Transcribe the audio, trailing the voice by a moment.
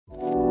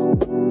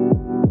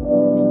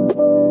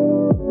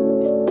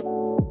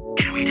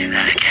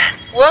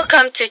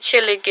Welcome to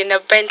Chilling in a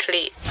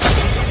Bentley,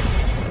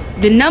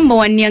 the number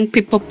one young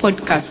people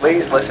podcast.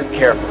 Please listen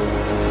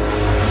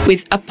carefully.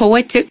 With a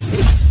poetic,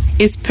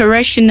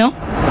 inspirational,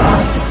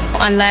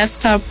 and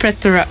lifestyle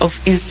plethora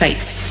of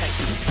insights.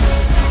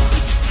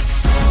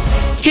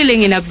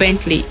 Chilling in a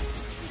Bentley,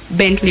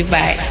 Bentley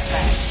vibe.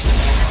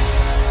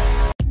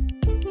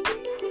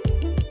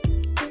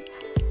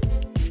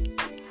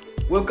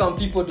 Welcome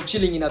people to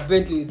Chilling in a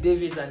Bentley with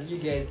Davis and you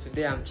guys.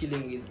 Today I'm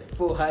chilling with the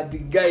four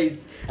hard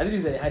guys. And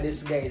these are the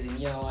hardest guys in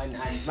year one.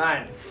 And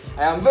man,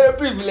 I am very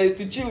privileged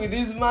to chill with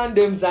these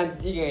mandems.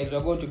 And you guys, we're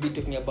going to be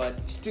talking about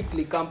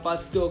strictly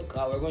campus talk.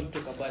 We're going to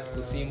talk about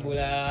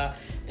Kusimbula,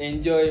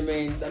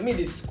 enjoyments. I mean,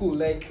 it's school.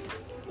 Like,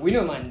 we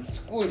know, man,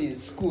 school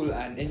is school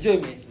and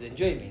enjoyments is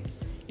enjoyments.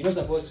 You're not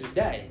supposed to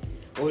die.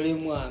 Ole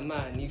moi,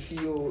 man, if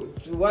you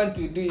want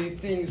to do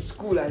things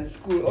school and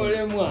school,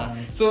 ole moi.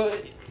 So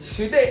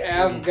today I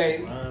have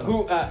guys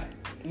who are,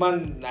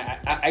 man,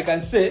 I can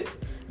say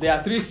they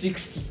are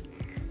 360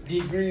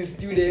 degree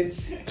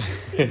students.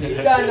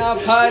 They turn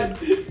up hard,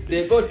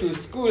 they go to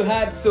school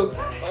hard. So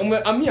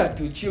I'm here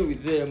to chill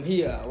with them,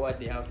 hear what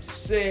they have to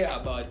say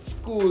about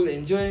school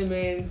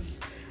enjoyments.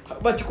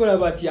 But you call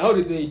about here, how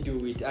do they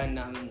do it? And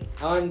I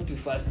want to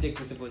first take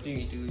this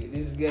opportunity to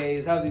these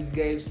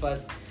guys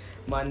first.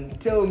 Man,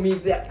 tell me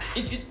that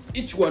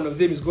each one of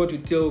them is going to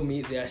tell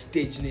me their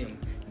stage name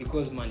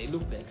because man, it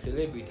look like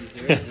celebrities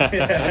already.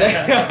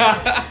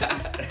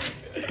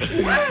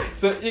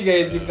 So you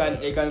guys, you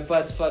can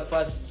first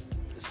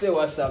say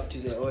what's up to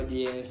the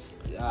audience.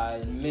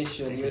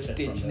 Mention your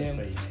stage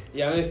name.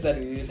 Yeah, I'm gonna start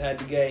with this hard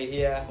guy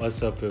here.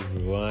 What's up,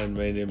 everyone?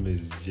 My name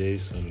is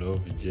Jason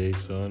Love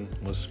Jason.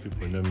 Most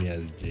people know me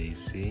as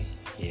JC.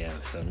 Yeah,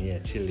 so I'm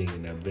here chilling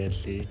in a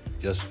Bentley,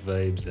 just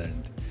vibes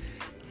and.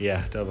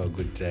 Yeah, to have a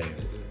good time.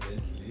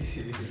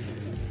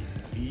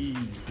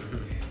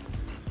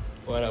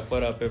 What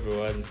up,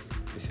 everyone?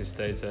 This is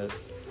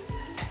Titus.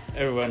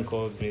 Everyone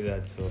calls me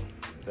that, so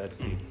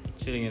that's it.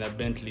 Chilling in a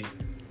Bentley.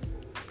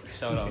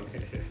 Shout out.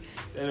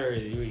 I don't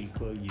really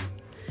call you.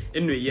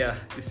 Anyway, yeah,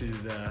 this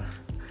is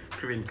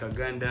Kevin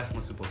Kaganda.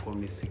 Most people call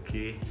me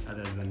CK.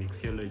 Others are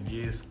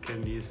mixologist,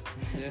 chemist.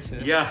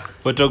 Yeah.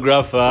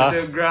 Photographer.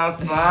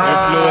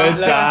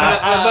 Influencer.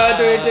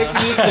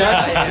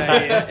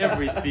 Yeah,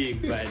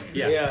 everything. But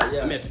yeah.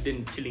 I'm here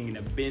today chilling in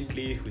a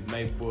Bentley with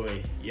my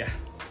boy. Yeah.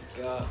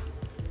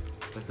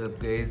 What's up,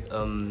 guys?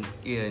 Ian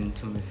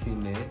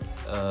Tumasime.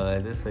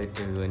 That's what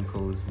everyone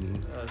calls me.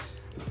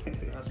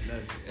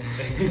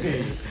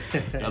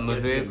 I'm a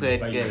very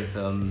quiet guy,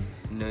 so I'm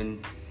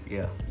not.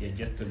 Yeah,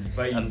 just a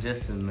vibe. I'm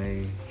just in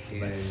my.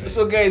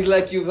 So guys,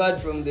 like you've heard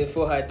from the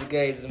four hard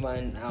guys,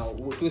 man,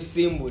 to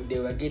Simbu, they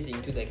were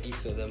getting to the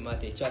gist of the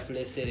matter.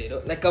 Chaplin said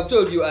it. Like I've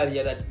told you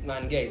earlier that,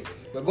 man, guys,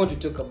 we're going to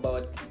talk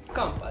about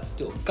campus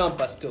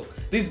talk.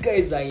 These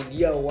guys are in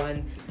year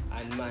one.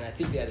 And man, I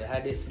think they are the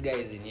hardest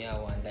guys in year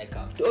one. Like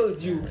I've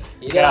told you,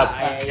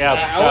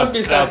 I won't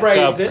be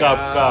surprised.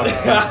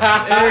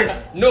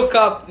 No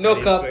cap.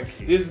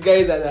 Exactly. These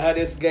guys are the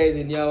hardest guys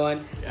in year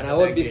one, and I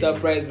won't be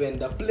surprised when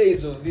the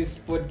plays of this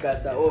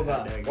podcast are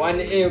over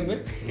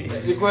 1M,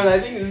 because I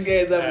think these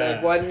guys have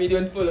like 1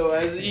 million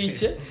followers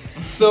each.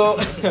 So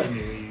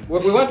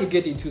we want to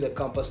get into the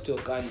campus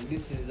talk, and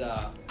this is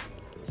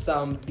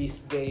some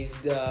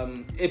disguised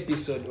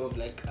episode of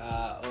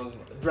of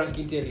drunk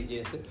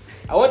intelligence.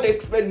 I won't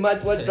explain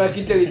much what drunk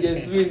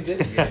intelligence means,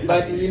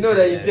 but you know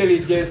the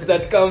intelligence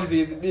that comes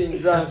with being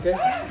drunk.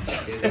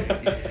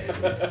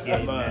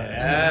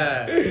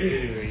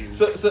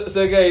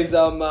 So guys,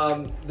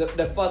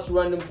 the first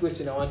random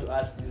question I want to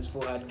ask these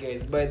four hard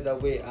guys. By the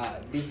way,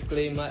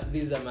 disclaimer: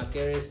 these are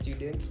Makerere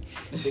students.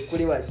 They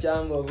call it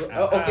Chambo.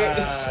 Okay.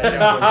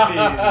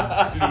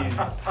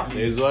 Please.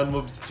 There's one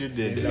mob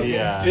student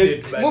here.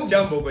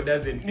 Jambo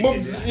doesn't fit.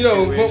 Mobs, you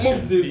know,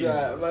 Mobs is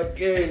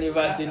Makerere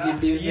University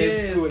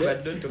Business School.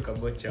 But don't talk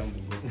about Jambo.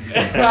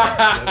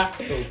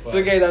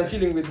 So guys, I'm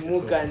chilling with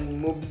Mook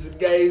and Mobs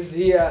guys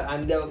here,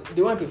 and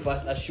they want to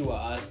first assure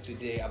us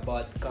today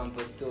about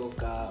campus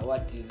talk,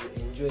 what is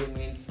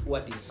enjoyment,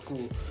 what is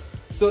school.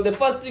 So the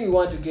first thing we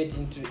want to get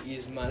into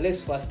is, man,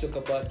 let's first talk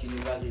about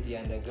university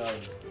and the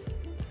girls.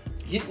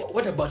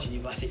 What about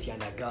university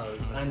and the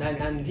girls?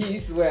 And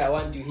this is where I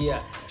want to hear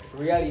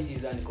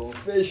realities and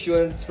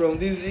confessions from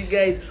these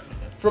guys,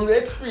 from the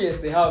experience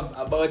they have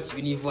about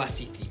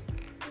university.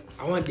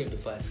 I want them to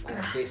first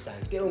confess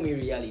and tell me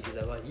realities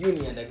about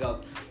uni and the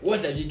girls.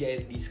 What have you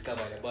guys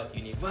discovered about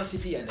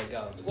university and the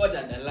girls? What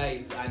are the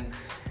lies and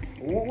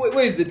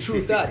where is the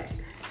truth at?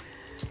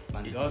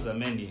 Man, girls are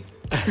many.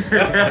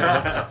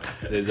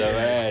 There's a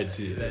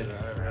variety.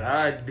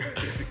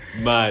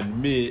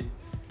 Man, me,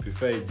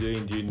 before I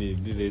joined uni,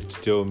 they used to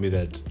tell me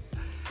that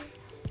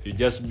you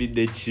just be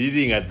there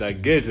chilling at the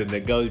gate and the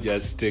girl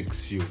just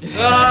takes you.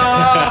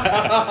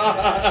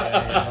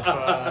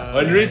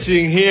 On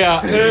reaching here,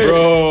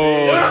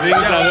 bro,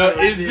 things are not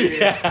easy.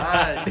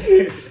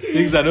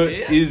 Things are not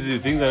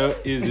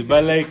easy.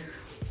 But like,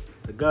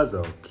 The girls are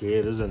okay.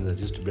 Those ones that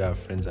used to be our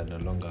friends are no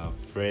longer our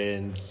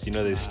friends. You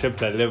know, they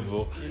stepped a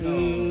level.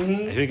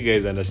 I think you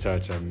guys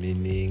understand what I'm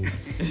meaning.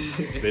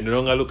 They no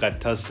longer look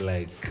at us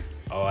like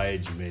our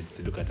age mates.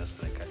 They look at us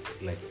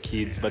like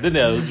kids. But then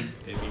there are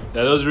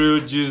those real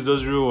G's,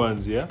 those real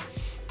ones, yeah?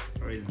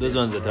 Those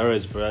ones that are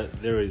always for us,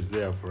 they're always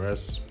there for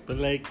us. But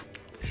like,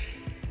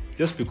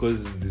 just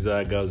because these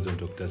other girls don't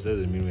talk to us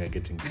doesn't mean we are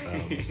getting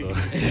some. So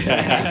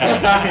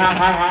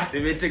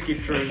They may take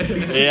it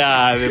wrongly.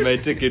 yeah, they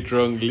might take it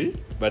wrongly.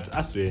 But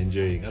us we're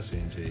enjoying.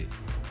 Aight.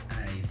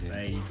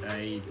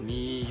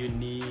 Me,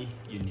 uni.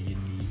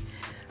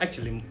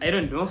 Actually, I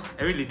don't know.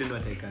 I really don't know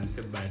what I can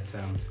say, but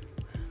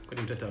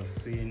according to what I've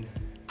seen,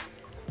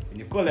 when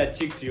you call a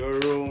chick to your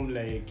room,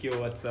 like, yo,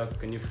 what's up?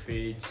 Can you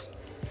fetch?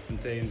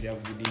 Sometimes you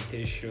have good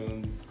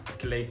intentions.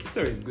 Like, it's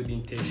always good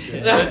intentions.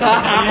 You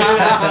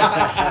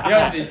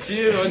have to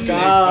chill, want to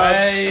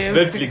vibe.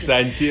 Netflix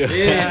and chill.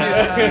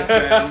 Yeah, Netflix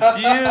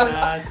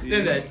and chill.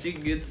 Then that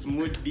chick gets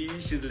moody.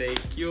 She's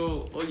like,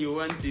 yo, all you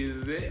want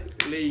is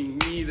playing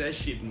me that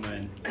shit,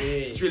 man.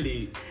 It's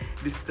really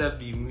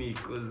disturbing me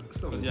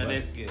because you're a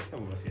nice guy.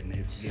 Some of us are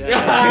nice guys.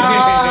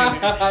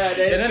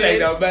 They're not like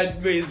the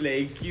bad boys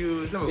like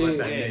you. Some of us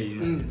are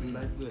nice.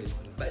 Bad boys.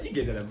 But you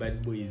guys are the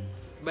bad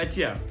boys. But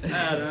yeah,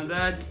 other than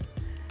that,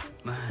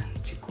 man,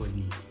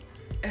 Chikoni,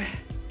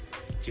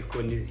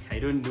 I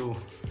don't know.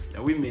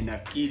 The women are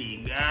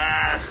killing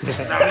us.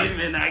 The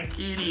women are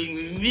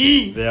killing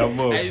me. They are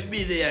more. I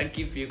be there,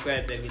 keep you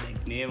quiet. I be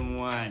like, name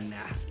one.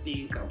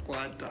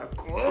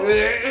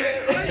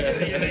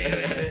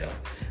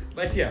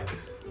 But yeah,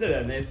 those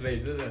are nice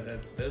vibes. Those are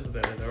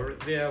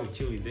there. We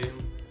chill with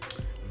them.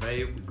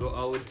 Vibe. We go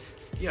out.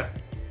 Yeah,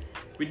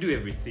 we do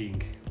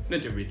everything.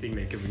 Not everything,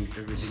 like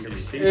everything.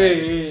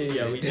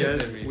 Yeah, we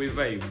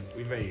vibe.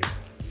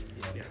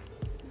 Yeah.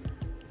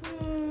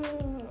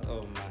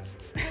 Oh man.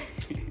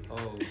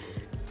 Oh.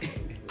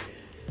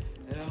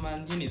 Man,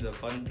 uni is a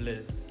fun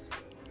place.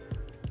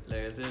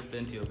 Like I said,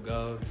 plenty of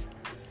girls.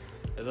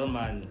 Although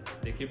man,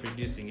 they keep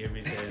reducing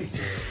every time, so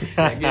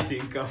They're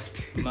getting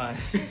cuffed. man.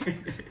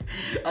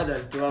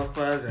 Others to our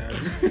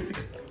fathers.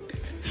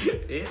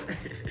 Yeah.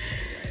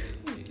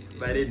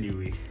 But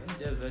anyway.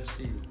 Just that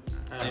shit.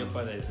 Your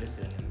father is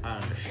listening.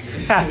 I'm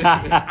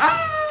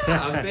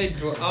saying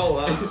to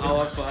our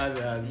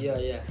fathers.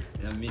 Yeah.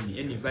 I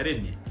mean, but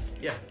anyway,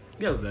 yeah,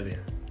 girls are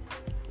there.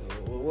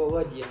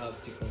 What do you have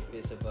to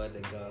confess about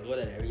the girls? What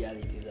are the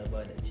realities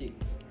about the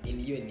chicks in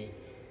uni?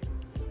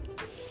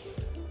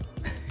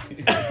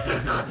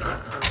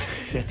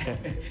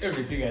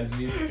 Everything has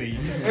been said.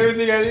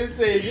 Everything has been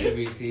said.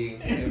 Everything.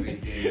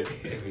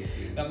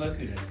 That must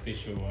be the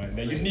special one,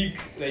 the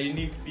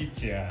unique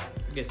feature. I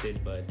guess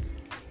it, but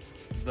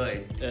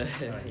But no.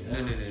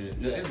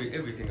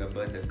 Everything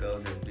about the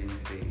girls has been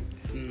said.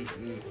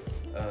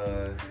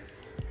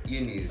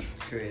 Uni is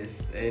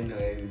stress. I know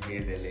these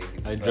guys are like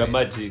it's And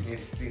dramatic.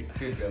 It's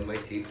too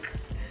dramatic.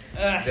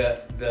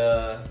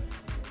 The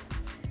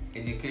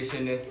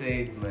educational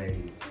side,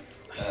 man.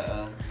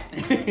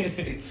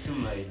 It's too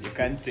much. You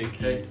can't say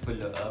try to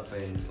follow up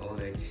and all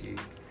that shit.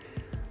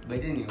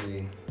 But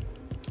anyway,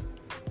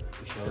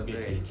 We shall get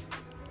it.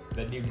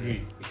 The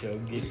degree, we shall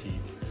get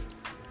it.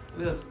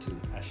 we have to.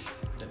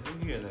 the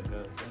degree of the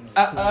girls.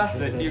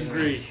 The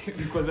degree.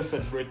 Because the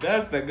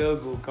celebrities, the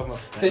girls will come up.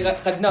 So now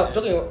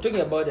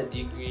talking about the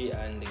degree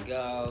and the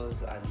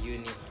girls and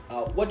uni,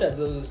 what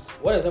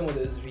are some of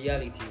those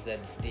realities that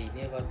they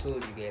never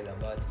told you guys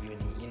about uni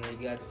in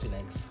regards to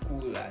like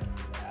school and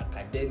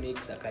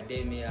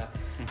academia?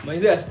 Man,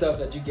 is there stuff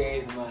that you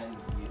guys, man,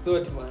 you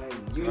thought, man,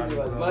 uni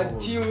was man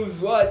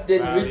chills, what?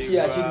 Then reach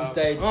here, choose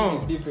style,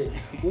 choose different.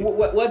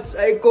 What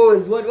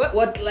cycles,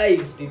 what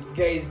lies did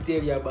guys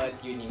tell you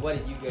about uni? What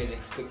did you guys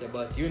expect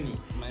about uni?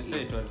 I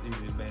say it was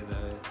easy, by the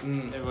way.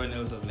 Everyone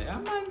else was like,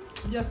 man,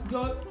 just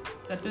go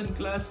attend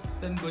class,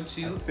 then go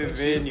chill. At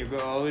 7, you go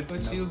out.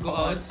 Go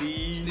out,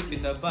 sleep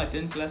in the bar,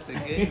 attend class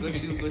again, go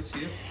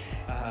chill.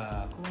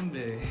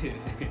 Kumbe.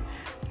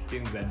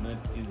 Things are not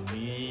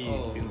easy.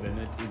 Oh.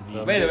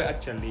 By the way,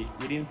 actually,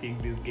 we didn't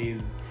think these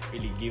guys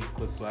really give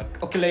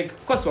coursework. Okay, like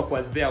coursework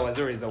was there, was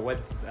always a word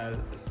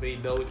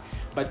said out,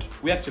 but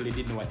we actually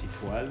didn't know what it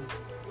was.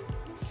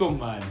 So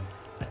man,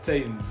 at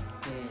times,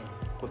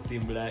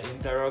 Kosimbula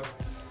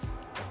interrupts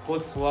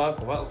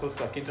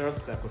coursework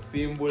interrupts the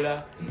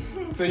Kosimbula.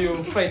 So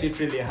you find it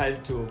really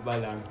hard to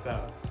balance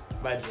out.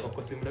 But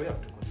Kosimbula, we have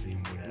to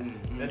Kosimbula.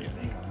 That's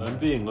like I'm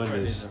being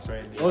honest.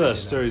 All the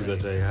stories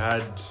that I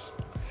had,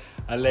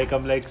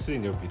 I'm like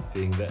seeing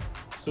everything. That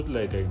it's not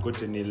like I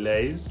got any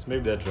lies.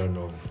 Maybe that one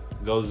of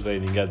girls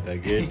whining at the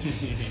gate.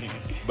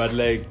 But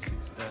like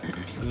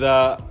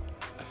I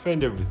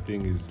find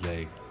everything is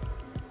like,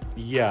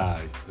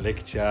 yeah,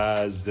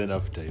 lectures. Then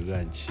after you go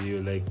and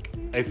chill. Like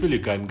I feel you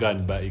can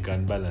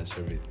balance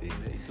everything.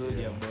 I told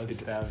you about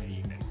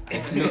starving.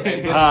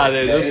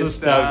 There's also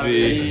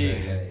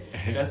starving.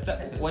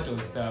 What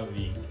was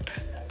starving?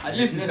 At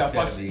least it's a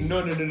fact.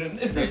 No.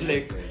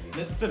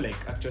 It's not like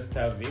actual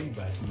starving,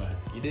 but man,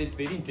 they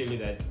didn't tell you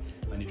that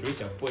when it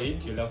reach a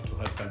point, you'll have to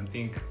have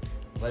something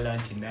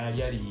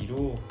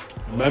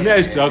Mami, I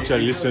used to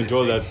actually listen to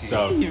all that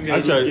stuff.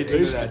 Actually, they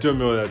used to tell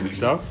me all that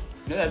stuff.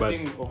 Another But-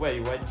 thing of where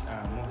you watch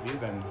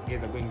movies and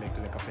guys are going like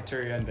to the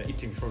cafeteria and they're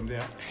eating from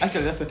there.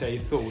 Actually, that's what I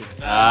thought.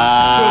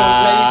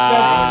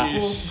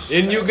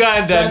 In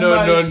Uganda, no.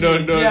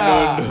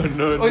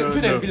 Or it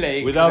wouldn't be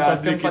like Without the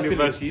same public facilities.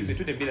 universities. It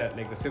wouldn't be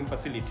like the same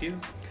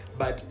facilities,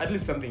 but at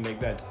least something like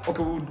that.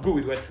 Okay, we would go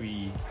with what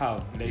we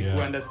have, like Yeah.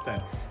 we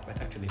understand.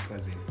 But actually, it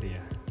wasn't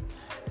there.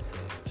 So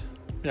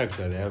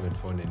Actually, I haven't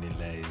found any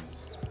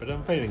lies, but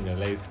I'm finding a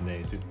life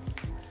nice.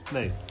 It's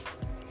nice,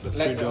 the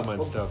freedom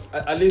and stuff.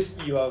 At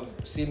least you have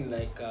seen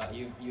like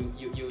you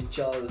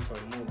child from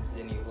moves,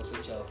 and you also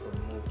child from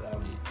move.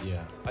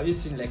 Yeah. Have you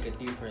seen like a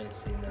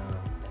difference in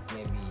like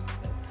maybe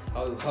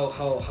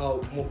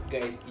how move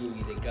guys deal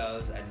with the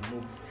girls and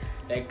moves?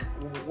 Like,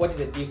 what is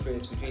the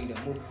difference between the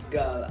moves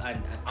girl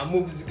and a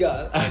moves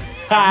girl and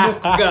a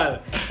move girl?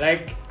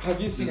 Like, have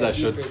you seen? These are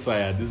shots difference?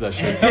 fired. These are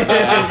shots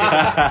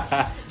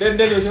fired. Then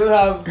you should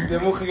have the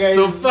move guys.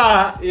 So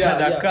far,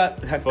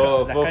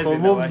 for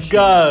moves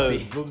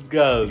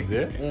girls,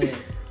 yeah.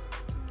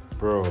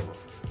 Bro, a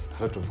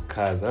lot of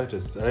cars. I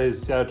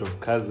see a lot of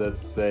cars that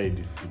side,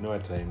 if you know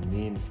what I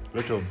mean. A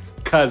lot of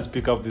cars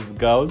pick up these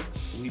girls.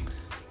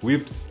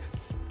 Whips.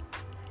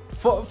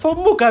 For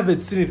Mook, I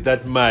haven't seen it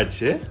that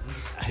much, eh?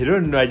 I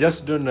don't know. I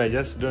just don't know.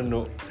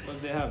 Because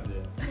they have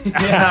them.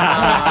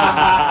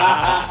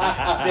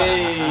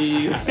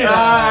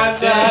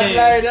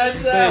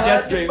 they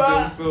just drive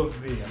themselves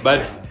there.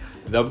 But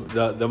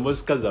the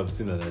most cars I've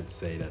seen on that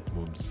side at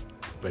Moobs.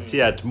 But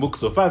here at Mook,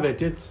 so far, I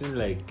haven't seen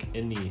like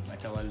any.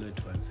 But our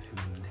lot was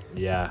filled.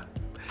 Yeah.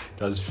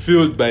 It was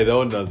filled by the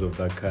owners of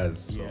the cars.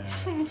 So. Yeah.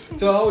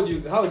 So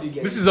how do you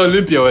get? This is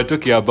Olympia we're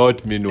talking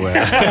about, meanwhile.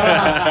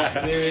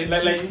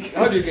 like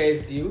how do you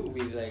guys deal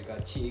with like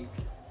a chick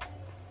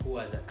who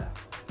has a car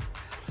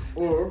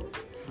or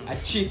a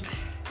chick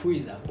who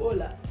is a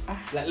baller?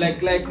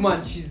 Like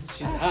man, she's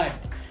hard.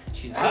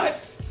 She's hard.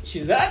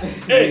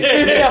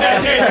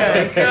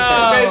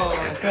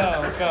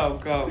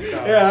 Cow.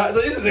 Yeah,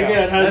 so this is the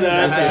guy that has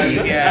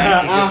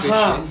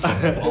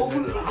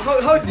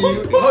How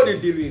do you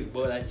deal with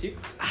baller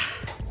chicks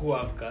who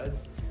have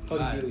cars? How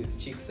do you deal with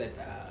chicks that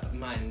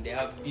man, they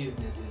have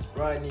businesses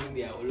running,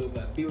 they are all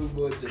over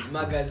billboards and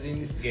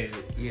magazines?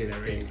 Yes,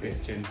 great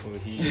question for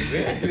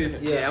him.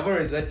 Yeah. I've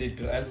always wanted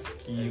to ask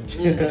you. So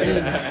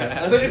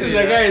this is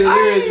the guys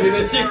with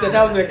the chicks that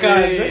have the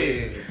cars.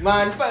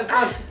 Man,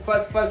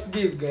 first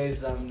give guys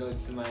some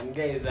notes, man.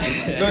 Guys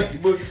have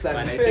notebooks and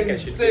Man, I think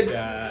pens.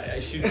 I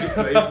should do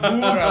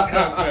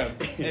my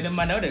And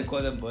man, I wouldn't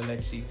call them baller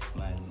chicks,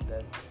 man.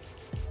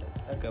 That's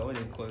okay. I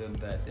wouldn't call them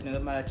that. You know,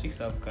 man, chicks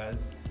have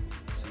cars.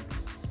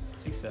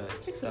 Chicks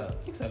are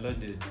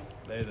loaded.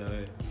 By the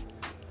way,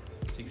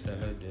 chicks are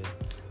loaded.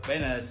 But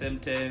at the same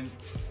time,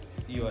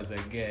 you as a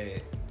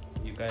guy,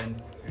 you can't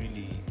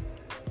really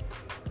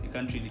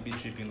be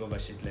tripping over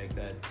shit like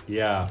that.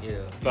 Yeah.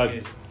 But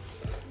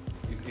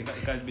You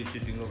can't be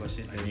tripping over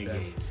shit like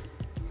that.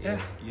 Yeah.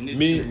 You need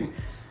me, to.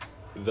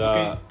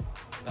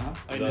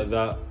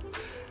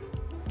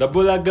 the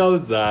baller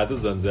girls are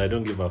those ones where I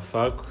don't give a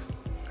fuck.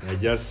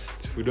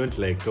 We don't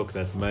like talk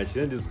that much.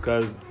 Then these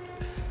cars,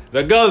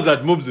 the girls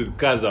that moves with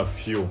cars are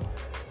few.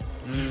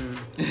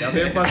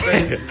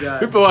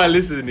 People who are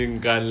listening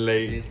can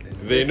like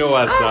they know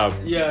what's up.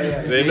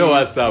 Yeah. They know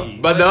what's up.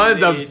 But the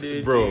ones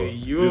bro,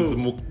 you. these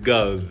mook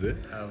girls, eh?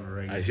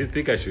 Alright. I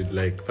should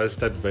like first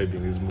start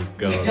vibing these mook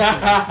girls.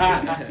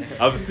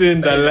 I've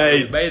seen the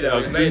light. By the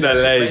I've seen the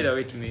light. By the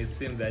way, it may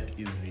seem that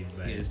easy,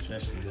 but It's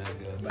trash with that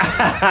girl.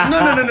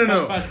 No.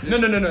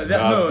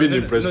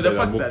 The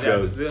fact Mook that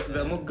girls.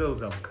 the Mook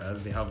girls have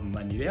cars, they have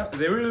money.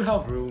 They really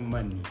have real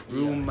money.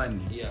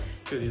 Money. Yeah.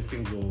 So these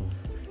things of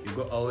you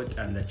go out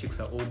and the chicks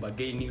are all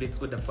bargaining, let's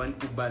order fun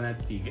Uber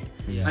and thing.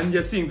 Yeah. And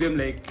you're seeing them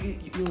like,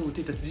 yo,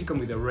 Tita, did you come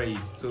with a ride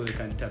so they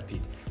can tap it?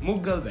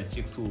 Mook girls are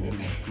chicks who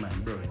like, man,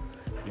 bro,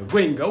 you're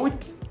going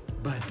out,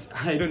 but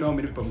I don't know how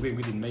many people I'm going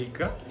with in my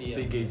car. Yeah.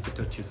 So you guys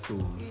sort out your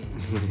souls.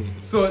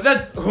 So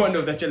that's one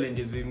of the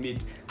challenges we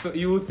meet. So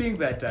you will think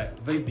that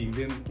vibing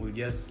them will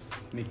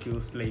just make you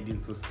slide in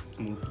so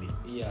smoothly.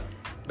 Yeah.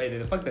 But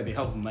the fact that they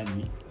have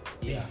money,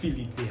 they Yeah. feel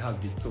it, they have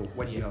it. So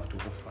what do you have to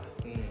offer?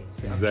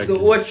 Exactly.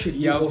 So what should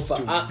you You have offer?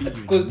 to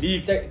be Because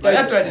unique.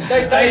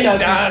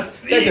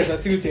 Titus was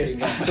still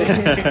telling us. So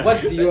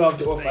what do you have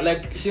to offer?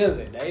 Like she has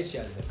the dice, she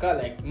has the car.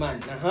 Like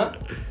man,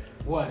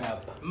 what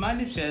up? Man,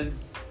 if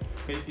she's,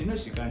 you know,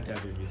 she can't have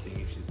everything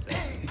if she's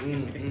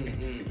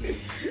starting.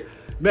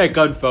 Me, I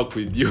can't fuck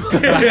with you.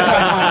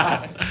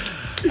 I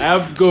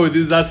have to go with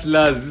these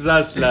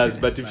hustlers.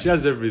 But if she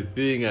has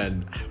everything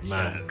and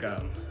man,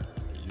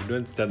 you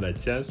don't stand a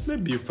chance.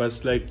 Maybe you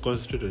first like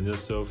concentrate on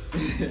yourself,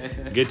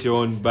 get your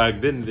own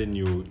bag, then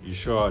you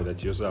show her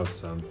that you also have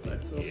something.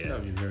 But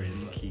self-love is very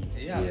key.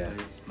 Yeah, Yeah.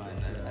 but it's, man,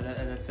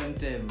 at the same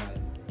time,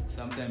 man,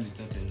 sometimes it's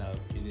not enough.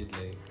 You need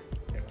like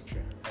Extra.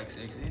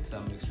 Need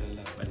some extra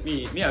love. But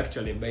me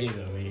actually, by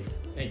the way,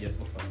 I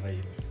just offer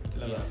vibes.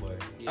 Lover boy.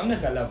 I'm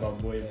not a lover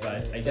boy,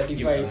 but I just give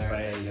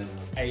Certified.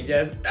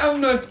 vibes.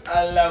 I'm not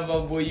a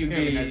lover boy, you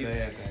Kevin has the guys.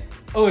 haircut.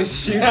 Oh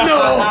shit,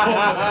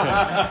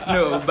 no!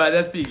 No, but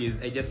the thing is,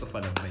 I just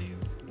offer the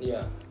vibes.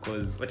 Yeah.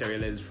 Because what I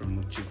realized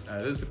from chicks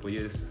are those people,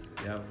 yes,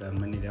 they have the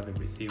money, they have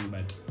everything,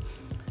 but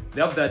they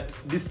have that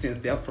distance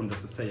they have from the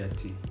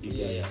society.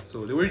 Yeah.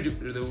 So they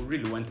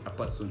really want a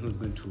person who's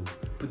going to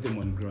put them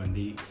on ground.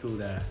 They feel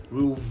the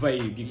real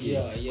vibe. You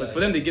get. Because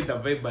for them they get the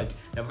vibe, but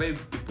the vibe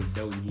people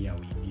down here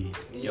we get.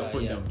 You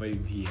feel the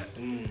vibe here.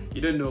 You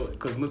don't know,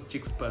 because most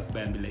chicks pass by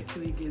and be like,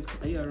 "Hey guys,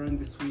 are you around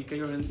this week? Are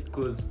you around?"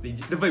 Because the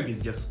vibe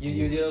is just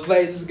You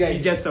vibes, guys.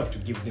 you just have to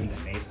give them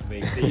the nice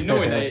vibe. So you know,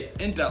 when I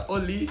enter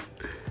Oli,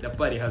 the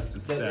party has to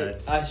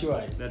start.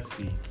 Assured. That's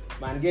it.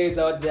 Man, guys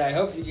out there, I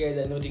hope you guys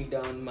are noting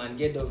down, man.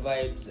 Get the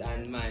vibes,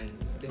 and man,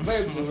 the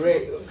vibes are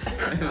real.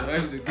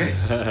 Vibes are good.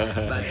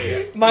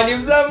 But, Man,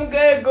 if some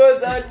guy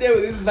goes out there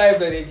with this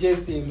vibe and they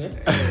chase him,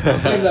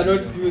 these are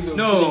not views of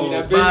chilling in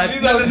a no, bed. but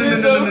These are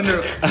views of-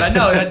 no. But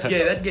now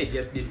that guy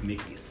just didn't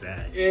make research.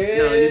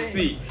 Now you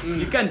see,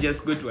 you can't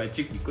just go to a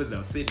chick because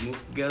I've said most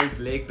girls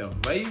like the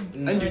vibe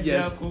and you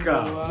just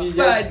come. You just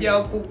But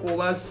you cook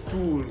over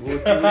stool or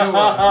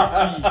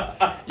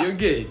to see. You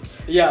get.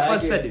 Yeah,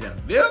 First I get. study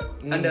them.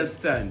 Yep.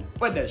 Understand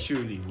what does she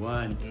really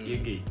want. You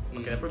get.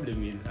 Okay, the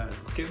problem is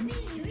okay,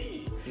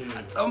 me.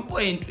 At some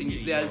point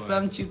there are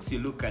some chicks you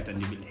look at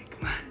and you be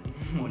like,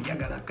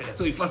 man,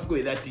 so you first go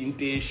with that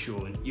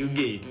intention, you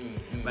get.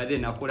 But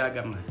then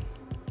akuraga, man,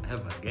 I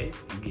have a guy,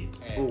 you get.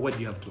 Oh, what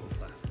do you have to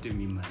offer? Tell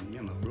me, man,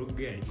 I'm a broke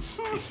guy.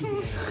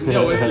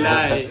 No, won't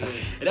lie.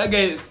 That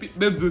guy,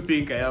 babes who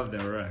think I have the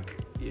rack.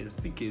 Yes,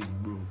 CK is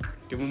broke.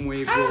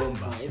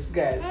 This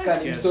guy is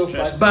cutting so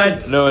fast.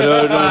 But No.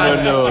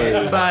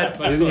 but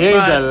He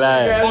ain't a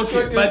lie.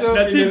 okay, but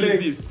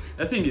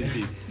the thing is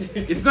this.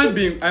 It's not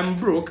being I'm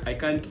broke, I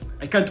can't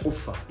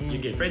offer. You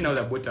get. Right now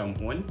the bottom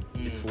one,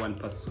 it's for one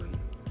person.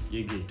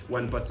 You get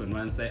one person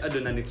one side. Add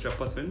on an extra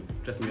person.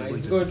 Trust me, I'm going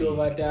It's to going see. to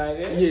overtime.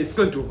 Yeah, it's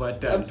going to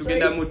overtime. I'm Together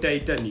saying- more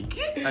Titanic.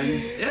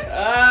 And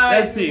Ah,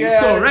 that's it. yeah.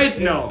 So right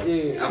now,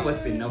 Yeah.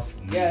 what's enough for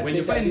me? Yeah, When say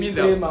you find that me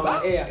disclaimer on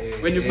the air.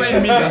 when you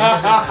find me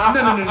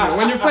the no.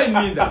 When you find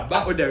me the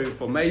back ordering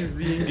for my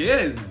zing,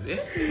 yes,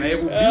 my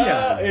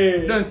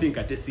beer. Don't think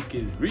Atesike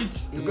is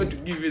rich. He's going to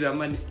give you the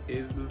money.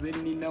 It's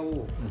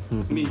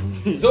me.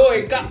 So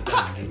it can't.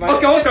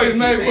 Okay, with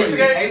my This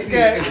guy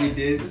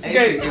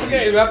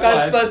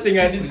is passing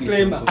a disclaimer.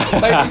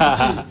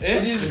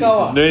 It is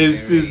Kawa. No,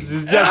 it's just in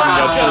the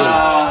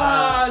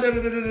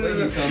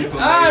truth.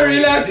 No.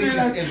 Relax.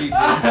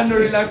 No,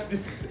 relax.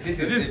 This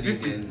is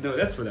evidence. No,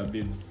 that's for the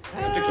bibs.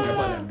 I'm talking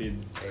about the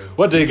bibs.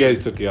 What are you guys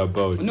talking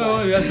about?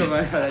 No, that's for my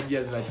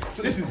ideas, but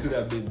this is to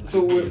the bibs.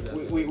 So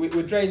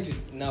we're trying to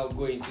now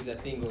go into the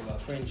thing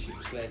of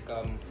friendships. Like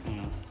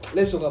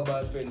let's talk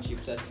about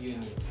friendships at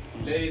uni.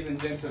 Ladies and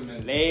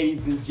gentlemen.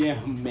 Ladies and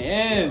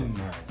gentlemen.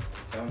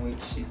 Some weird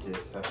shit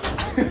just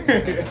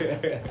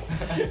happened.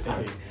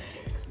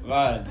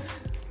 Man,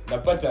 the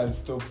pattern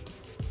stopped.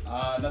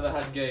 Another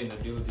hard guy in the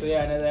building. So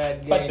yeah, another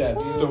guy. Pattern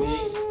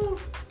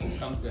stopped.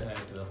 Come say hi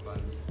to the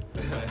fans.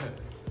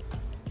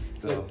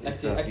 So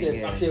it's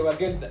Actually, we're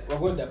going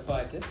to the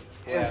part. Yeah.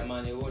 Where,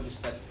 man, you want to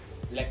start.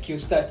 Like you're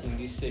starting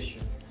this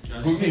session.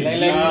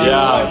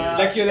 Yeah.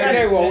 Like you're the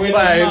guy who are waiting.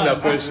 Fire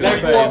the pressure.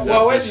 Like Fire the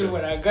we're waiting pressure.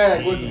 for a guy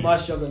to go to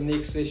mash up the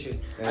next session.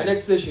 The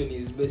next session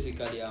is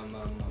basically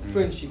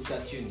friendships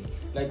at uni.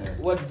 Like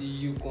what do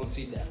you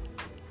consider?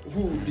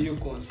 Who do you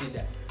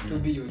consider to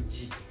be your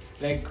G?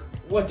 Like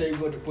what are you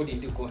going to put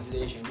into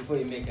consideration before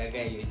you make a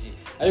guy your G?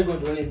 Are you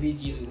going to only be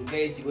G's with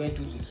guys you went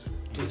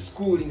to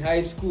school in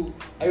high school?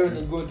 Are you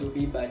only going to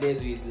be baddies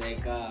with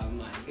like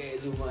man,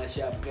 guys who mash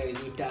up, guys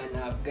who turn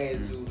up,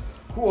 guys who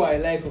are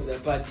life of the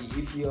party?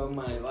 If you're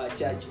man or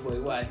church boy,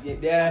 what the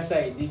other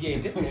side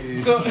again.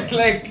 So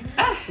like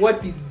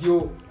what is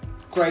your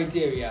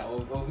criteria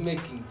of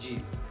making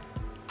G's?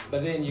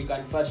 But then you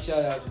can first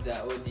shout out to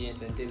the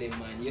audience and tell them,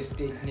 man, your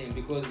stage name,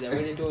 because they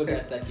already told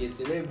us that you're a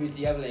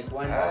celebrity, you have like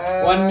 1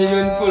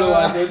 million followers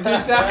on Twitter.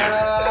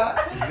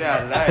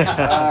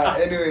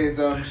 Anyways,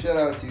 shout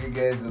out to you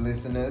guys, the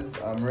listeners.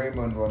 I'm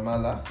Raymond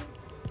Wamala.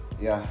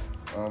 Yeah,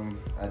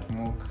 at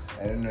MOOC.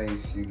 I don't know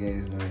if you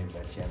guys know it,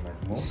 but yeah, I'm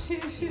at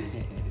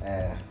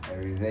MOOC. I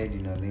reside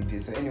in Olympia.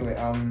 So anyway,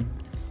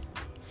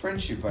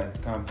 friendship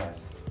at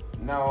campus.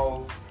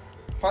 Now,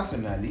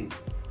 personally,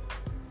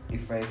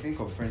 if I think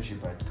of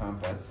friendship at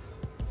campus,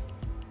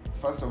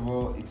 first of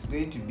all, it's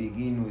going to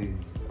begin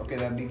with,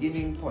 the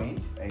beginning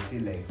point, I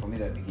feel like for me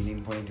the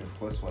beginning point of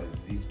course was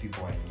these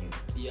people I knew.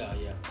 Yeah.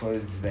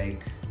 Because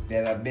like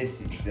they're the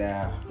basis,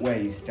 they're where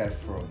you start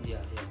from. Yeah.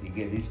 You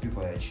get these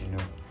people that you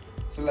know.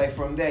 So like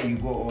from there you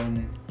go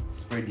on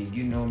spreading,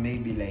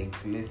 maybe like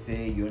let's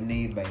say your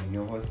neighbor in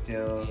your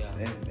hostel,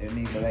 your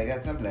neighbor like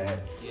that, something like that.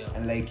 Yeah.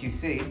 And like you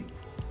said,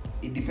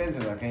 it depends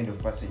on the kind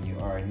of person you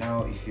are.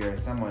 Now if you're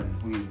someone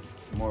who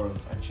is more of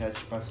a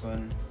church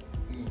person,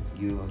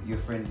 your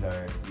friends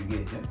are, you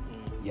get it?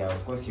 Yeah,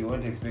 of course you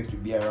won't expect to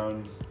be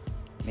around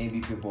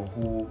maybe people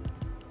who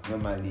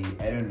normally,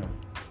 I don't know.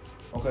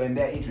 Okay, and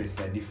their interests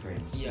are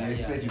different. Yeah, you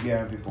expect yeah. to be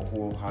around people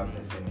who have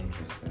the same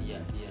interests as Yeah,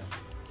 you. yeah.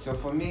 So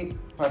for me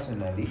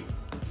personally,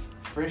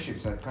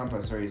 friendships at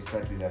campus always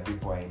start with the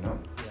people I know.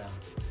 Yeah.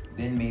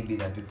 Then maybe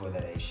the people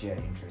that I share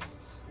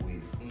interests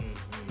with.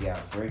 Mm-hmm. Yeah,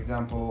 for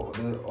example,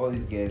 all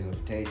these guys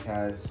of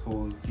Titus,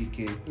 Ho,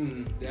 CK,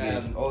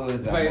 yeah, all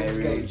those are my Vibes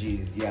real guys.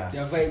 G's. Yeah.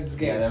 They're vibes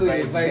guys. Yeah, So they're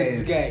you're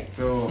vibes guy.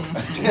 So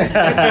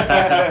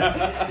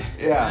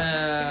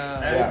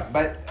yeah.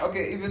 But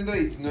okay, even though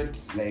it's not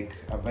like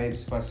a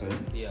vibes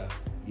person, Yeah.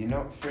 you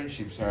know,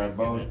 friendships are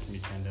about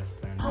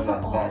misunderstand. more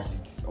than that.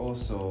 It's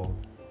also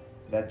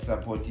that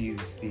supportive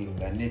thing,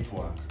 the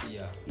network.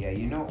 Yeah. Yeah,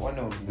 you know, one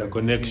of The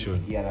good connection.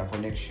 things- yeah, the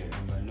connection.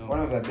 No. One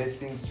of the best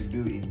things to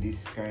do in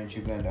this current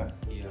Uganda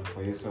Yeah.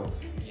 for yourself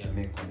is Yeah. to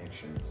make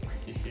connections.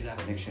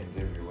 Exactly. Connections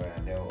everywhere,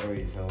 and they'll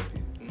always help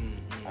you.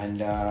 Mm-hmm. And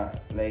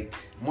like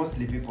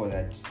mostly people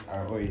that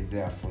are always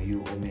there for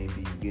you, or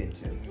maybe you get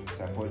to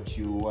support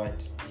you.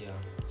 What? Yeah.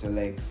 So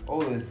like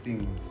all those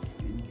things,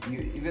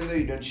 you even though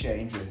you don't share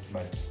interests,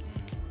 but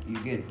you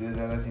get those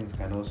other things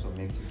can also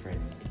make you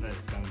friends. That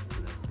comes to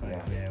that part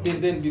Yeah. where I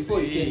Then want to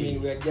before you say- came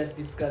in, we had just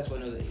discussed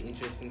one of the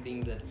interesting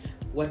things that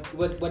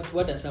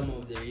what are some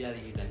of the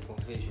realities and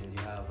confessions you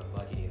have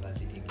about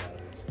university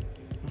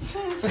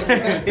girls?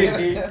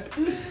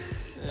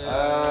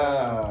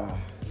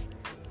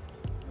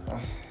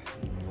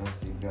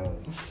 University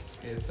girls.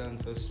 It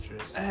sounds so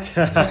stressed.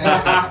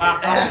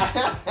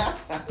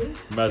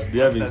 Must be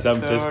having What's some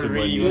the story?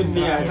 testimonies. What's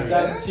Yeah, the-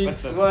 some what's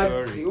chicks. the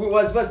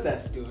What's story?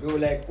 that story?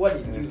 Like, what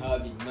did you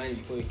have in mind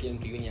before you came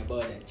to uni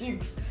about the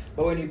chicks?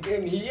 But when you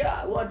came here,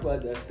 what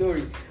was the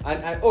story?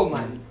 And oh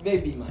man,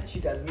 maybe man,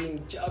 shit has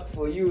been chopped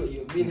for you.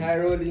 You've been high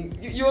rolling.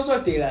 You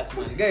also tell us,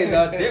 man. Guys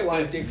out there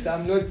want to take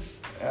some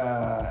notes.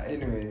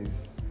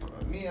 Anyways,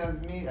 me,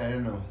 I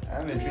don't know. I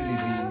haven't really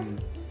been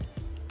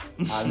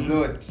a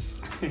lot.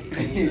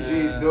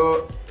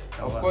 Though,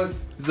 of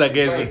course. This is a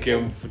guy if I who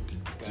came to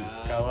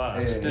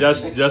Kawa.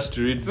 just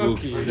to read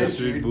books. okay. Just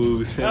to read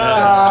books.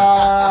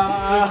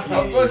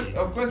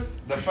 Of course,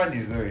 the fun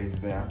is always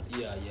there.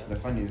 Yeah, yeah. The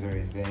fun is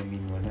always there. I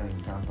mean, we're now in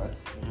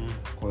campus.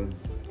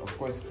 Because, of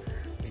course,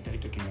 Wait, are you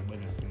talking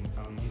about the same?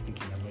 Am I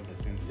thinking about the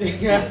same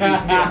thing?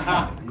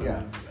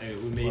 yeah.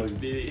 We may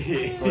be.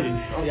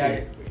 Okay,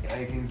 Yeah.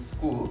 like in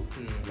school,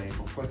 Mm. like,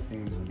 of course,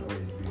 things would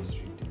always be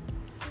restricted.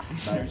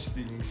 Huge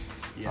things.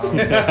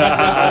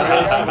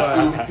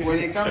 When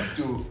it comes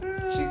to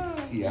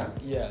chicks here,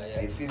 Yeah,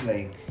 I yeah. feel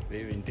like They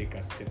even take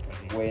a step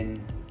ahead.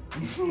 when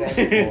it's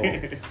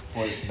time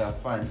for the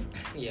fun,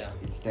 Yeah.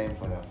 it's time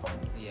for the fun.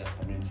 Yeah.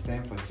 And when it's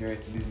time for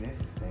serious business,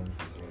 it's time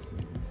for serious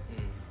business.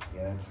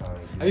 Yeah, that's how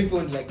I Have you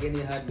found like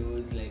any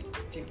hurdles like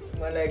chicks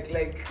man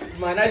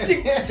man a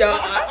chicks job?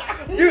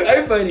 Are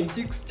you finding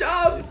chicks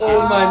job?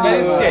 Oh man,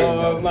 This guy is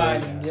oh a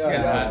man, baller.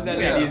 yeah. That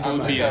guy is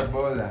I'm beer. a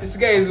baller. This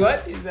guy is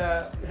what? Is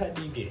a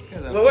hadige.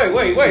 But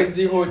wait, why is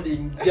he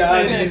holding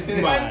down This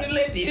this man. man?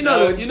 Let it You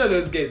know, out. you know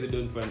those guys who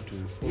don't want to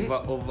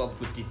over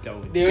put it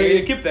down. They-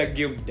 They keep that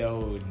game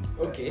down.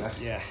 Okay.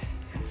 Yeah.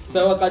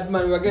 So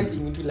man, we're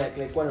getting into like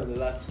one of the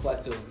last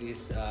parts of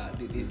this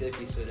this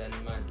episode, and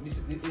man, this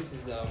is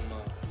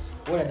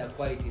what are the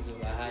qualities of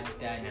a hard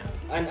turn up?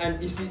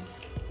 And you see,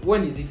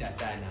 when is it a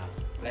turn up?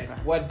 Like,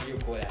 what do you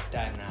call a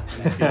turn up?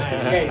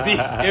 JC.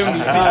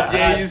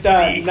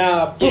 Turn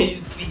up.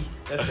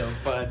 That's the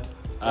part.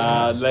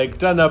 Like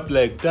turn up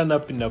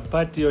in a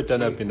party or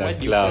turn up in a What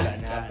do you call club.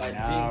 it? Turn up, a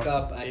drink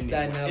up, a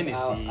turn up,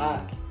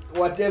 Anything.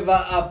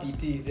 whatever up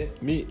it is.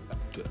 Me,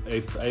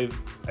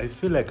 I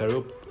feel like a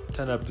real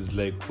turn up is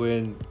like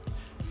when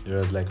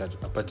you're like at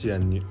a party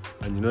and you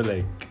know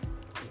like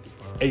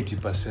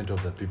 80%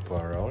 of the people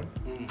are around,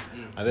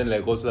 and then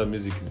like also the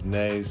music is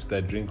nice,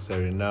 the drinks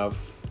are enough,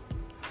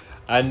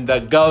 and the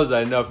girls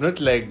are enough. Not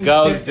like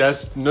girls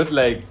just not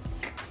like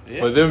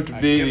for them to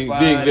be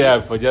being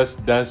there for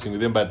just dancing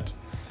with them, but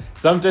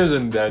sometimes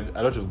when there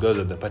are a lot of girls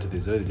at the party,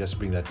 there's always just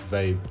bring that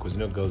vibe because you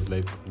know girls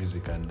like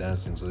music and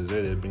dancing, so there's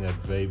always they bring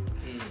that vibe.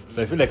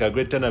 So I feel like a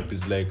great turn up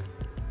is like,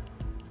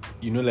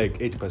 you know, like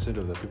 80%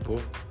 of the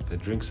people, the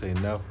drinks are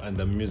enough and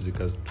the music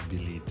has to be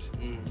lit.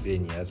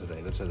 Then yeah,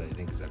 that's what I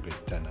think is a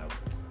great turn up.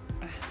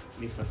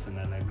 Me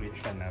personally, a great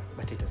turn up,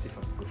 but it as if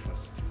us go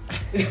first.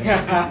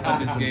 What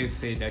this guy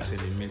said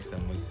actually makes the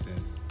most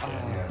sense.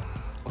 Yeah.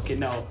 Okay,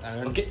 now,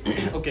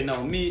 okay,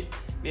 now, me,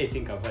 I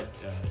think I've had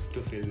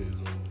 2 phases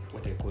of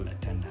what I call a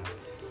turn up.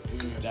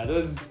 There are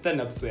those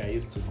stand-ups where I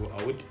used to go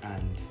out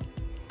and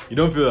You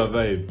don't feel the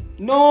vibe.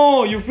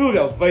 no, you feel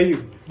the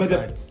vibe, but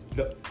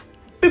the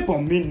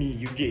people many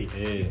you get,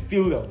 Yeah. you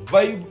feel the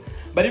vibe,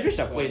 but it reached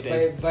a point.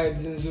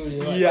 Vibes in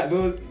Zuri. Yeah,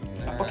 those.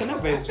 Okay,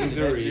 not vibes in Actually,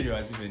 Zuri.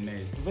 was even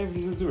nice. Vibes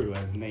in Zuri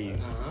was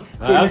nice.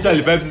 So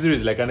actually, Vibes Series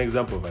is like an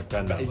example of a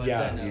turn up.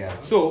 Yeah. Yeah.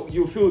 So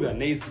you feel the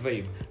nice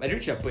vibe, but I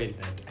reached a point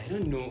that I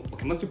don't know.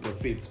 Okay, most people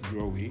say it's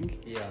growing.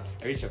 Yeah.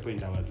 I reached a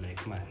point I was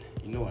like, man,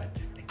 you know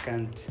what? I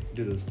can't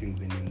do those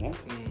things anymore.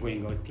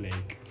 Going out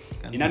like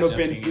Can't in an be open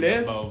jumping in the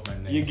place, bar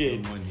overnight you for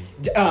get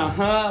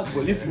money.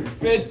 police is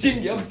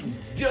fetching, you have to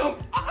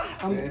jump.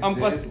 I'm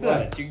past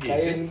that, you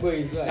get Cayenne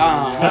boys, right?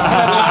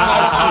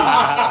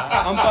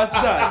 I'm past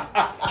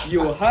that.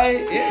 You're high,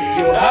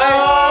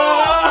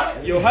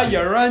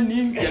 you're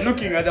running, you're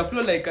looking at the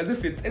floor like as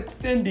if it's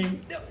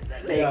extending.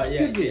 Like,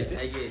 you get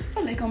I get it.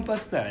 So like I'm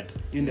past that.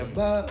 You're in the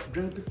bar,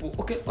 drunk people.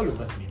 Okay, all of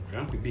us be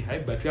drunk, we be high,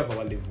 but we have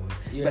our levels.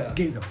 Yeah. But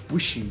guys are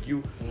pushing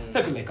you. So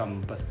I feel like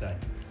I'm past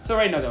that. So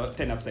right now the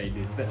turn upside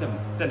it's the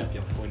turn up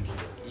your phone.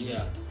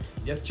 Yeah.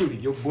 Just chill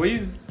with your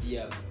boys,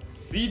 Yeah.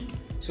 sit.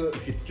 So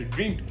If it's to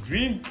drink,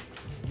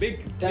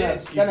 bake, Turn bake,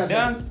 ups- you turn ups-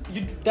 dance,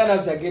 you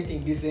turn-ups are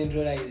getting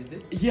decentralized.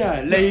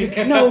 yeah, like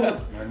now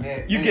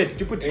Man, you get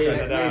to put it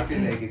on I the feel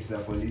like it's the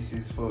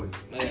police's fault.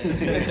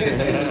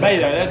 by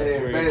that's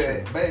But,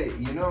 very but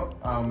you know,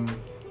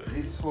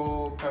 this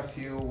whole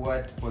curfew,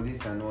 what police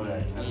and all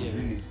that has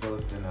really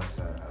spoiled turn-ups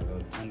a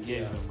lot. and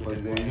guys are Because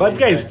good. they really But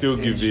guys start still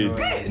give saying it.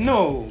 sure-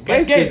 No,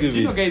 Guys but guys, still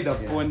you know, give it. guys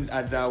have Yeah. found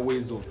other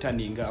ways of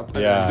turning up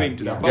and Yeah. going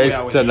to the Yeah. bar Guys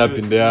where when turn they up do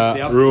in it, their they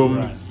have to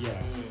rooms.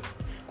 run, yeah.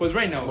 Because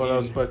right now, Small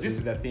house party. this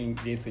is the thing,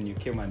 Jason, you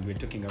came and we're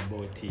talking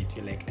about it.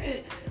 You're like,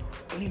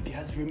 Olympia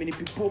has very many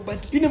people,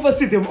 but you never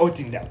see them out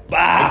in the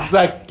bar.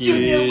 Exactly.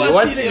 You never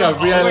One see thing them I've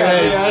out in the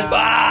realized.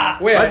 bar.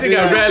 One thing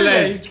I've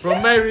realized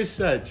from my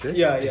research,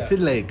 Yeah, I yeah.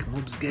 feel like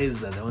Mobs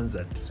guys are the ones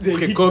that They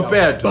hit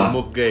compared the to bar.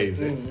 Mob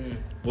guys.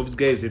 Mobs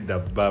guys hit the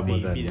bar more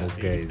They than hit the Mob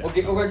base. guys.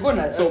 Okay, go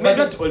on. So maybe-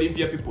 what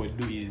Olympia people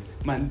do is,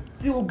 man,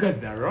 they will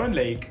gather around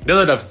like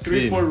That's what I've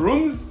 3-4 seen.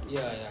 rooms,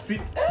 Yeah.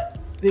 sit,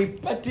 they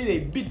party, they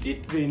beat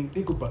it, then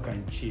they go back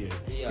and chill.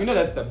 Yeah. You know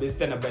that's the best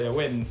time about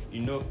when,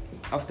 you know,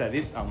 after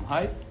this I'm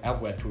high, I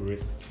have where to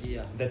rest.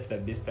 Yeah. That's the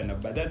best time.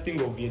 But that thing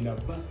of in a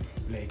bar,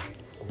 like,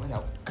 what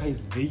the guy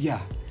is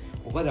there,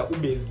 or what the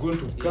Uber is going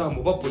to come,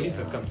 or what police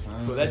has come.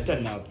 So that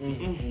turn up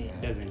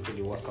doesn't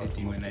really work out.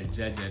 Sitting when I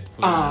judge at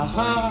 4 in the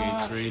morning,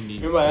 it's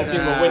raining. Remember that thing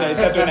of when I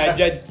started when I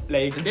judged,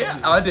 like,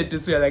 I wanted to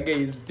see where the guy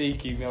is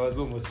taking me, I was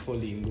almost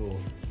falling off.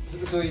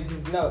 So it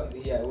is now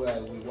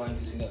where we want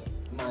to see that,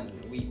 man,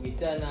 we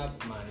turn up,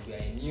 man, we are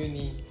in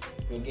uni,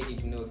 we're getting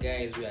to know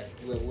guys,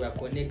 we are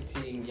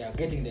connecting,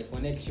 getting the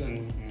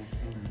connection.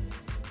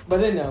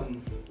 But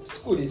then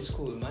school is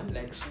school, man.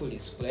 Like school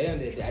is school. At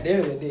the end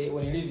of the day,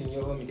 when you live in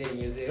your home, you're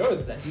telling yourself, oh,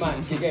 that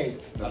man, the guy,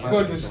 I've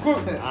gone to school.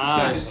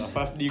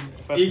 First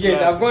You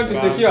get, I've gone to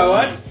secure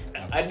what?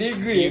 A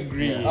degree.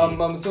 Degree.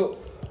 So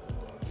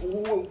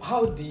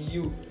how do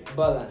you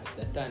balance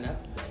the turn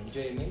up,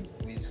 the enjoyment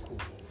with school?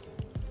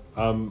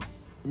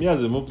 Me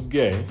as a Mobs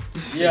guy,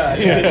 Yeah,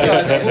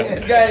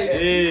 this guy.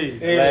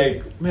 Hey.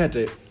 like, me at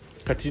a,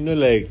 but you know,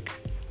 like,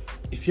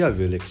 if you have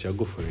your lecture,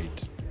 go for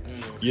it.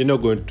 You're not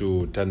going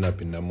to turn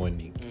up in the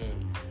morning.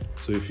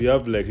 So if you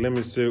have, like, let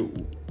me say,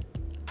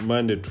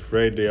 Monday to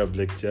Friday you have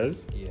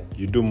lectures,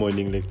 you do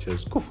morning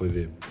lectures, go for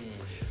them.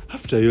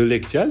 After your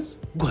lectures,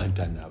 go and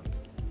turn up.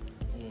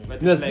 But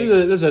That's, it's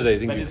like, that's what I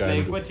think but you it's can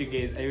like do. what you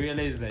guys, I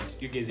realize that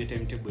you guys, your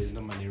timetable is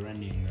normally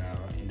running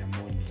in the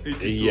morning.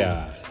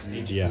 Yeah.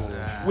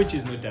 Which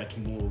is not at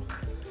MOOC.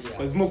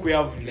 Because MOOC we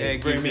have like Yeah, very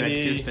gives you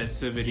many like test at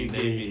 7 in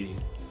the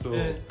evening. So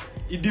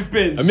it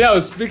depends. I mean, I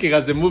was speaking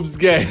as a Mobs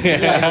guy.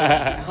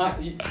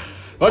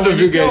 What So of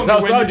you guys?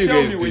 How do you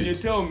guys do when you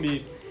it? tell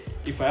me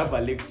if I have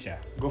a lecture,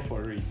 go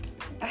for it.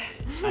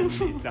 And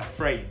it's a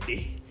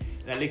Friday.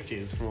 The lecture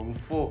is from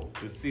 4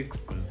 to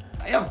 6 because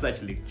I have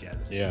such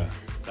lectures. Yeah.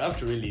 So I have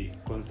to really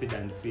consider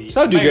and see.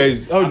 So how do you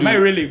guys- how am do I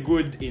you- really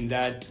good in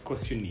that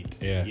course unit?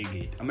 Yeah. You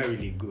get. Am I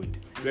really good?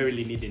 Do I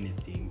really need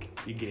anything?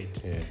 You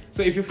get. Yeah.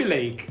 So if you feel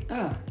like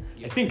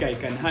I think I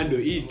can handle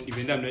it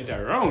even though I'm not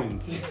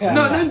around. No,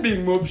 not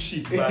being mob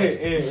shit, but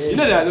you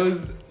know there are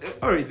those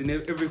always in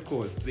every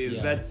course.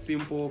 There's that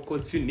simple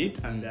course unit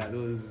and there are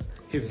those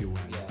heavy ones.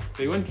 Yeah.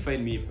 So you won't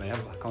find me if I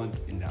have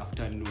accounts in the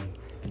afternoon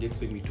and you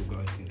expect me to go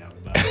out in the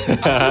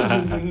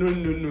bar.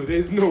 No.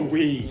 There's no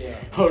way. Yeah.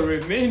 I'll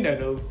remain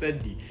and I'll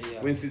study.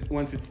 Yeah. Once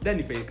it's done,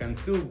 if I can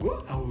still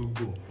go, I will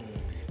go.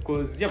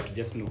 Because you have to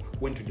just know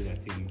when to do the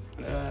things.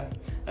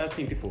 I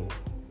think people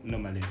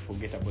normally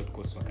forget about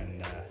coursework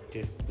and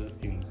test those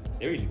things.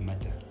 They really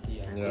matter.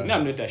 Yeah. Me,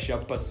 I'm not a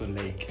sharp person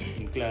like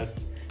in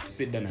class to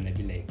sit down and I'd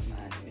be like,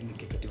 man, let me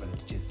get whatever the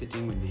teacher is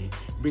setting. When they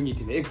bring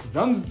it in the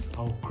exams,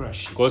 I'll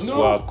crush it.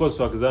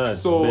 Coursework is not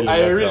So spelling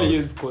I us really out.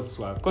 use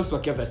coursework.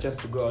 Coursework, you have the chance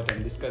to go out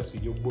and discuss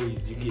with your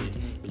boys. You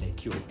get, be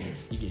like, you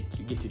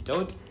get it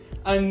out,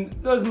 and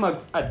those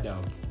marks add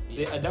up.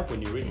 They add up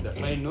when you read the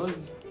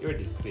finals. You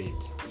already said.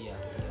 Yeah.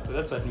 So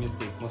that's what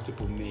mistake most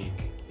people make.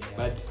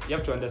 But you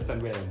have to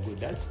understand where you're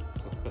good at.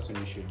 So that's when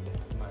you should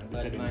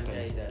decide on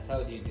time.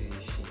 How do you do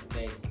this shit?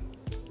 Like,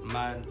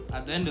 Man,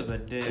 at the end of the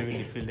day, I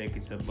really feel like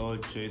it's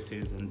about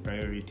choices and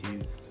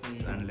priorities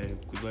and like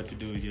with what to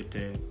do with your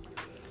time.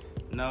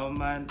 Now,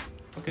 man,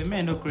 okay, me,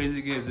 I know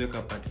crazy guys wake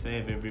up at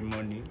 5 every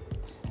morning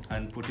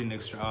and put in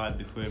extra hours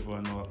before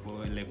everyone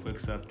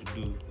wakes up to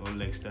do or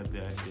like start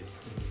their day.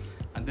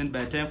 And then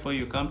by the time for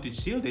you come to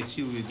chill, they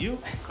chill with you.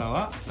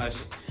 Kawa,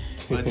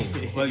 But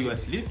while you were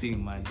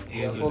sleeping, man,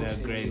 you guys were there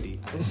Foxy. grinding. You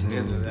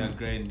guys were there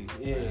grinding.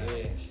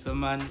 Yeah. So,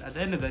 man, at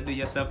the end of the day, you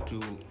just have to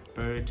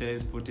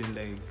prioritize, put in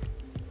like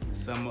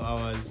some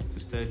hours to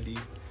study.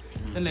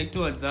 Then, like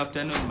towards the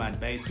afternoon, man,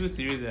 by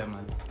 2-3 there,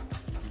 man,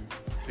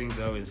 things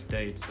are always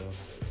tight. So,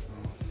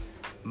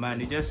 man,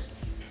 you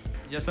just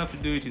have to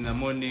do it in the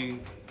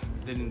morning.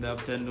 Then in the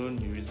afternoon,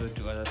 you resort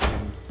to other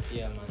things.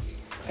 Yeah,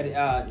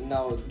 man.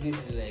 Now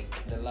this is like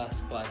the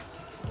last part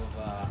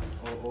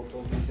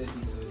of this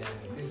episode,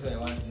 and this is what I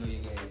want to know, you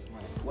guys,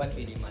 man. What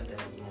really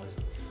matters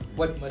most?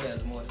 What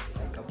matters most,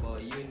 like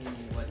about uni?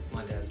 What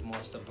matters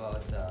most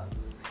about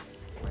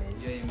my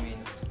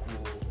enjoyment,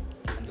 school,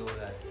 and all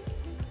that?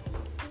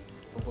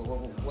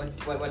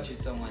 What should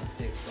someone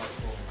take back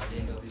home at the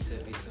end of this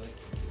episode?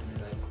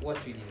 Like, what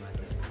really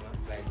matters, man?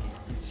 Like,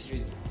 it's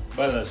uni.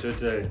 Balance your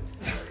time.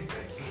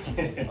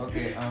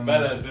 Okay,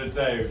 Balance your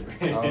time.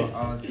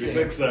 I'll say,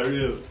 Effects are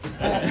real.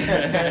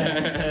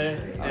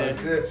 I'll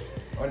say,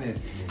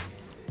 honestly,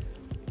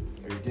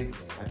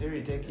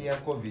 retake here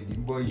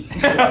COVID, boy. You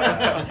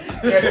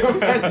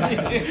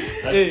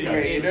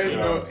don't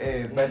know.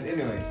 But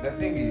anyway, the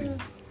thing is,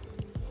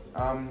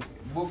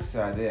 books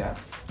are there,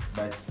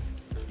 but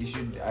you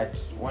should at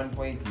one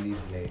point live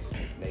life.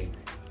 Like,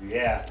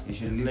 Yeah. you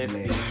should live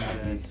life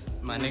at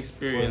least. Man,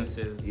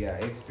 experiences. Yeah,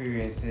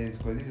 experiences,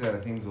 because these are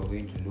the things we're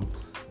going to look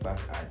back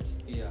at.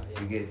 Yeah.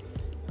 You get,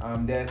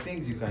 there are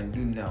things you can do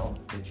now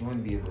that you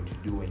won't be able to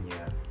do when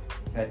you're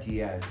 30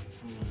 years.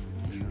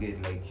 You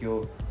get, like,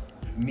 you're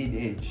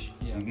mid-age.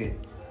 Yeah. You get,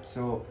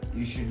 so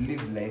you should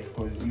live life,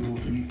 because you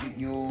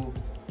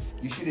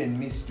shouldn't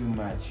miss too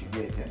much. You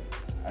get,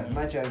 as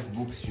much as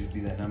books should be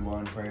the number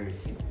one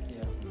priority,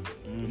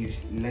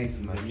 life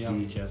must Yeah,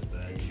 be just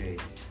that.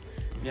 enjoyed.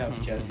 Yeah,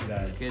 just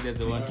that. Okay, that's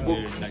the one to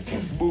be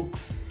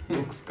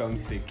Books come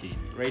second.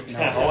 Right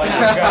now, our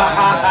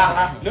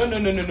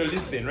Uganda. No.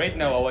 Listen, right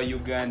now our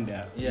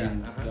Uganda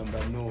is number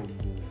no go.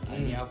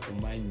 And you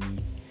have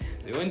money.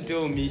 So you won't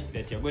tell me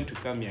that you're going to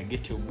come here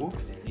get your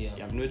books. Yeah.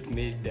 You have not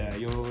made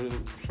your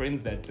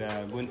friends that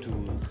are going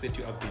to set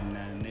you up in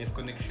nice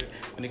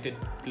connected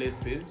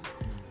places,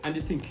 and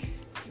you think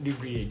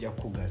degree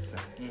yakugasa.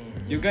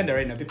 Uganda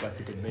right now people are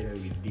seated by the way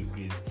with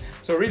degrees.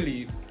 So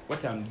really,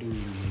 what I'm doing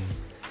is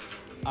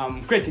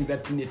I'm creating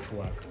that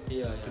network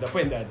to the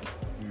point that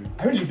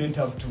I really don't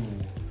have to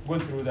go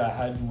through the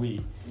hard way.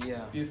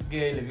 Yeah. This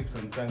guy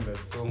Levikson sang a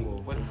song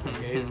of what's the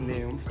guy's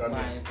name?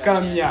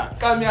 Kamya.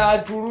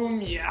 Kamya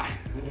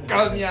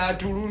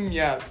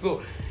Turumia.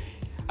 So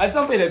at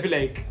some point I feel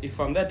like if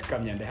I'm that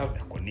Kamya and I have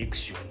the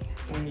connection,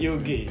 you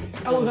get,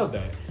 I will have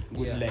that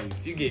good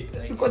life. You get,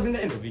 because in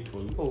the end of it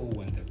all, we all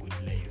want a good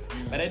life.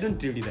 But I don't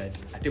tell you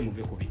that at a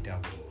movie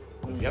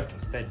because you have to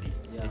study.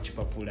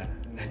 The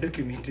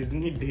document is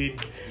needed.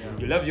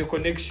 You love your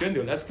connection,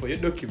 they'll ask for your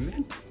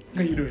document,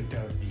 and you don't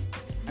have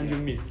it, and you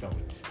miss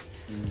out.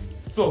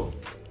 So,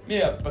 me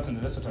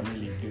personally, that's what I'm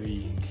really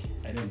doing.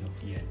 I don't know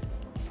yet.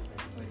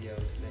 What do you have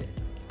to say?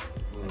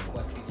 Like,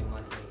 what really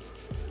matters?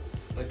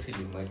 What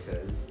really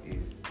matters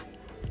is,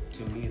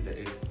 to me, the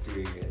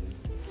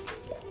experience,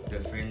 the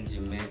friends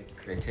you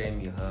make, the time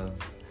you have.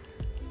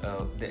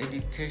 The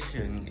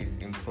education is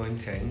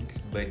important,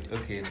 but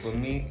okay, for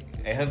me,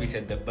 I have it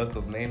at the back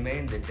of my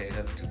mind that I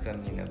have to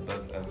come in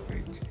above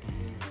average.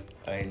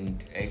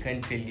 And I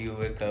can't tell you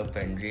wake up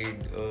and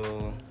read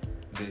all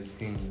those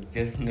things.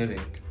 Just know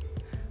that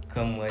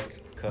come what,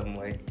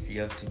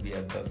 you have to be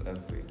above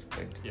average.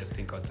 But Just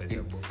think outside the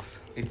box.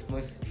 it's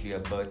mostly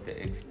about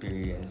the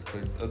experience,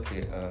 because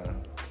okay,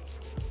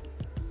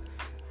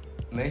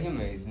 my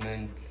humor is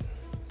not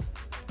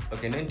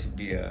to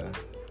be a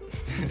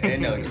I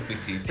don't know how to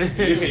put it.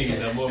 Living in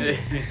the moment.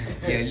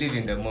 Yeah, live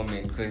in the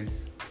moment,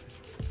 because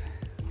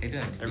I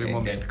don't want to Every be a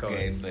moment dead guy,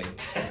 counts. but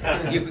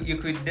you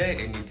could die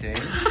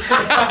anytime.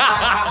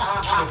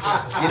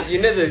 you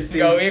know those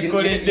things. You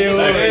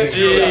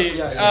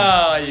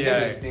know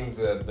those things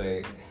where,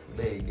 but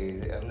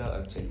guys, I'm not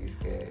actually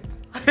scared.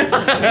 You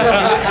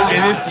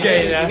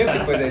know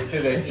people that say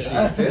that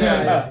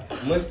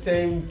shit. Most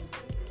times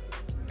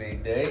they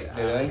die.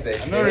 The ones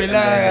that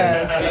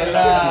relax.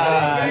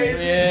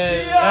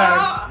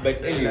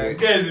 But anyway, This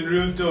guy is in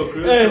real talk.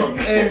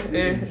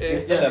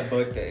 it's all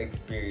about the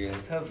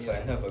experience. Have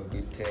fun, have a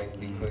good time,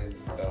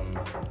 because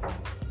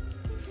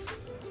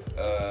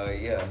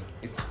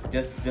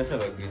it's just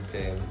have a good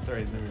time.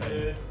 Sorry, it's the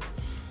time.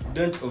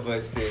 Don't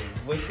oversave.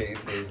 What are you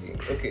saving?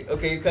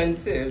 Okay, you can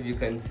save.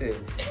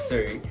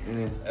 Sorry.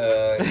 You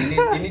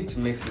need to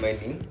make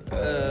money.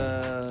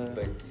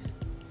 But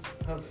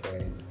have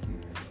fun.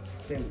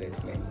 Spend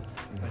that money.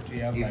 We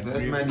have If a that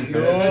drip money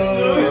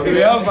load. We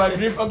have a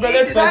drip. Okay,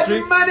 let's first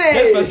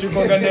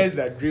recognize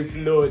that drip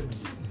load.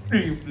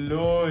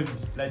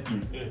 Like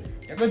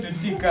you're going to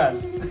take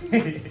us.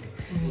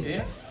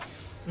 Yeah.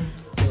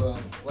 So,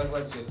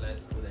 what's your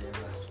last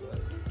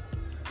word?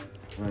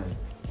 Man.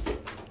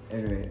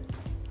 Anyway,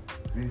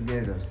 these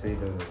guys have said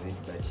all of it,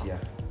 but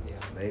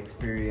the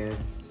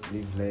experience,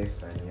 live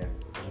life, and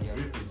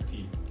Drip is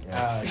key.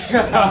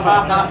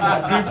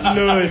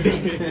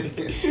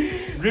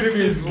 Drip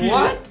is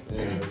what?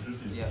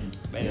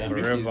 Yeah.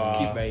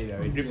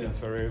 Forever. Drip is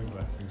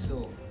forever.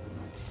 So,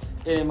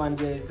 hey man,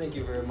 guys, thank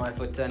you very much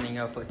for turning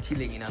up, for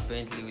chilling in a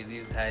Bentley with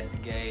these hard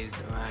guys,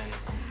 man.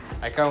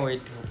 I can't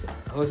wait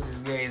to host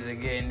these guys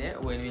again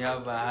when we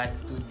have a hard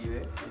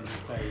studio.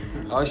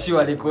 I'll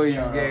surely call these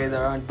guys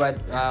around. But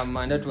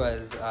man, that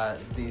was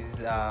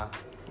these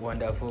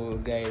wonderful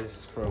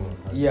guys from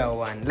year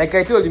one. Like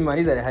I told you, man,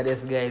 these are the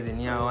hardest guys in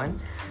year one.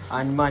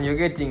 And man, you're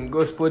getting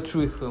gospel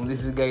truth from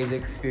this guy's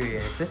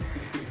experience.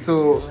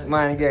 So,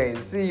 man,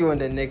 guys, see you on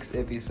the next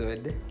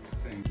episode.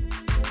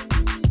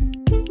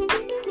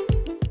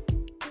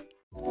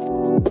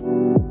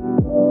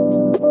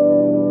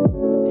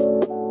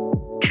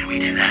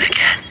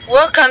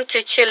 Welcome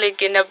to Chilling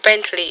in a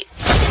Bentley.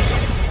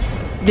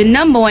 The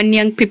 #1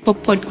 young people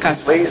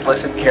podcast. Please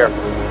listen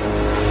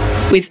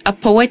carefully. With a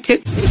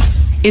poetic,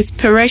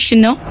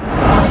 inspirational,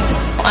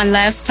 and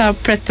lifestyle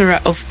plethora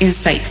of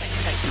insights.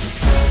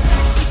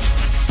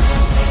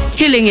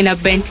 Chilling in a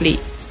Bentley.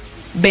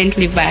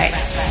 Bentley vibe.